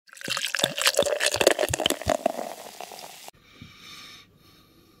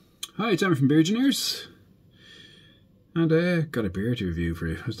Hi, it's Emma from Beer-Gineers, and got a beer to review for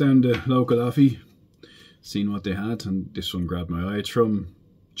you. I was down to local offie, seen what they had, and this one grabbed my eye. It's from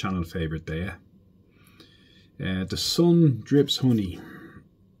channel favourite Deya. The Sun Drips Honey.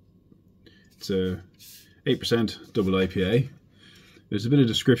 It's a 8% double IPA. There's a bit of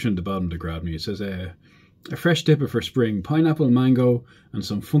description at the bottom to grab me. It says, a fresh dipper for spring, pineapple, mango, and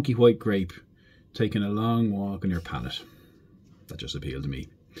some funky white grape, taking a long walk on your palate. That just appealed to me.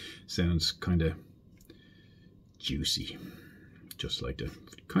 Sounds kind of juicy, just like the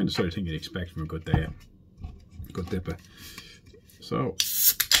kind of sort of thing you'd expect from a good Deya, good DIPA. So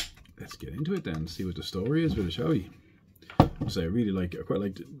let's get into it then and see what the story is with it, shall we? I'll say I really like it. I quite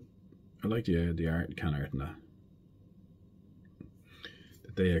liked it. I like the art, can art and that.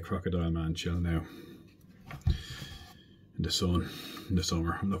 The Deya crocodile man chilling now in the sun in the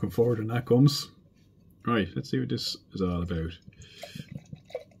summer. I'm looking forward when that comes. Right, let's see what this is all about.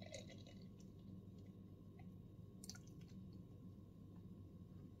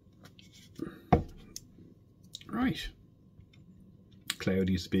 Right,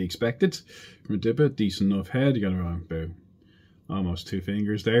 cloudy is to be expected from a DIPA. Decent enough head. You got around about almost 2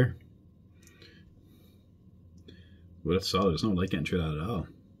 fingers there. Well, that's solid. It's not like getting through that at all.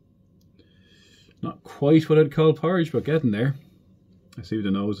 Not quite what I'd call porridge, but getting there. I see what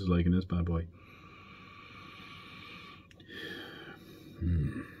the nose is like in this bad boy.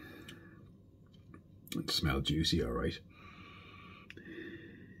 It smells juicy, all right.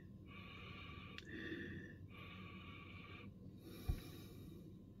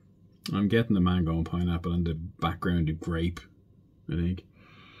 I'm getting the mango and pineapple and the background of grape, I think.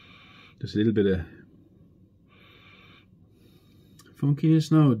 Just a little bit of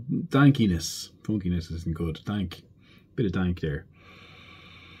funkiness, no, dankiness. Funkiness isn't good. Dank. Bit of dank there.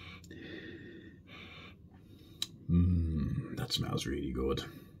 That smells really good.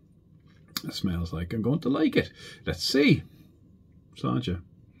 That smells like I'm going to like it. Let's see. Sláinte.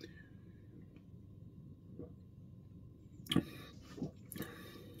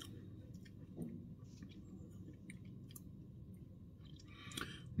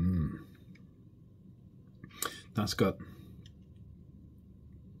 That's got,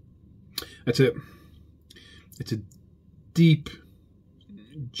 it's a deep,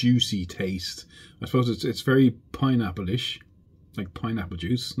 juicy taste. I suppose it's very pineapple-ish, like pineapple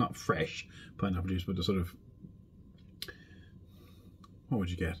juice, not fresh pineapple juice, but the sort of, what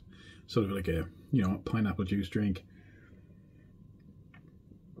would you get? Sort of like a, you know, pineapple juice drink.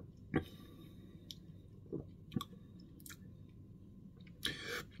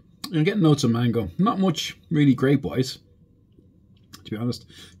 I'm getting notes of mango. Not much really grape-wise, to be honest.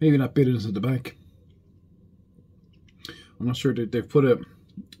 Maybe that bitterness at the back. I'm not sure they've put a.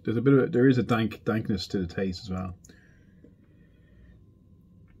 There's a bit of there is a dankness to the taste as well.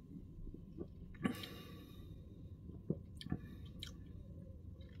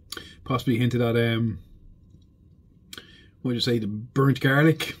 Possibly hinted at what would you say, the burnt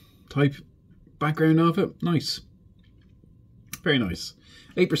garlic type background of it. Nice, very nice.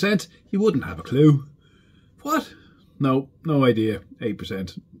 8%, you wouldn't have a clue. What? No idea.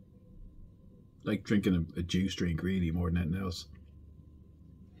 8%. Like drinking a juice drink, really, more than anything else.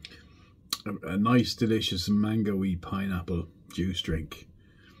 A nice, delicious, mango-y pineapple juice drink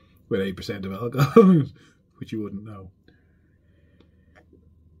with 8% of alcohol, which you wouldn't know.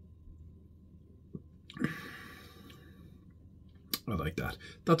 I like that.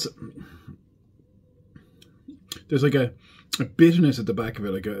 There's like a bitterness at the back of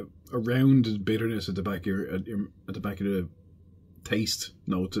it, like a rounded bitterness at the back of the taste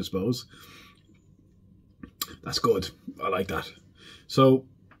notes, I suppose. That's good. I like that. So,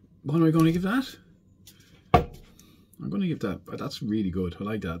 what am I going to give that? I'm going to give that. That's really good. I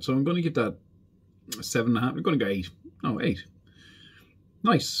like that. So I'm going to give that a 7.5. I'm going to go 8. No, 8.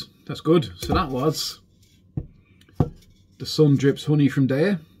 Nice. That's good. So that was the Sun Drips Honey from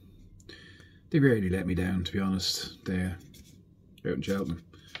Deya. They rarely let me down, to be honest. Deya. Out in Cheltenham.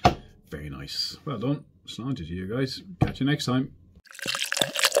 Very nice. Well done. Sláinte to you guys. Catch you next time.